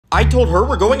I told her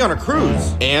we're going on a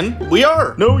cruise. And we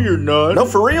are. No, you're not. No,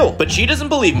 for real. But she doesn't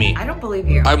believe me. I don't believe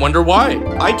you. I wonder why.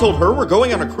 I told her we're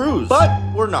going on a cruise, but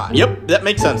we're not. Yep, that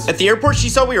makes sense. At the airport, she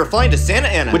saw we were flying to Santa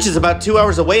Ana, which is about 2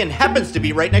 hours away and happens to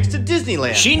be right next to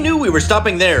Disneyland. She knew we were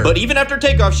stopping there, but even after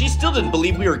takeoff, she still didn't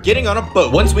believe we were getting on a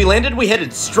boat. Once we landed, we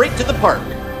headed straight to the park,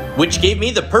 which gave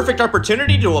me the perfect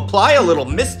opportunity to apply a little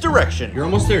misdirection. You're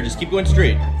almost there, just keep going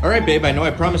straight. All right, babe, I know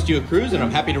I promised you a cruise, and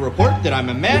I'm happy to report that I'm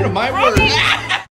a man of my word.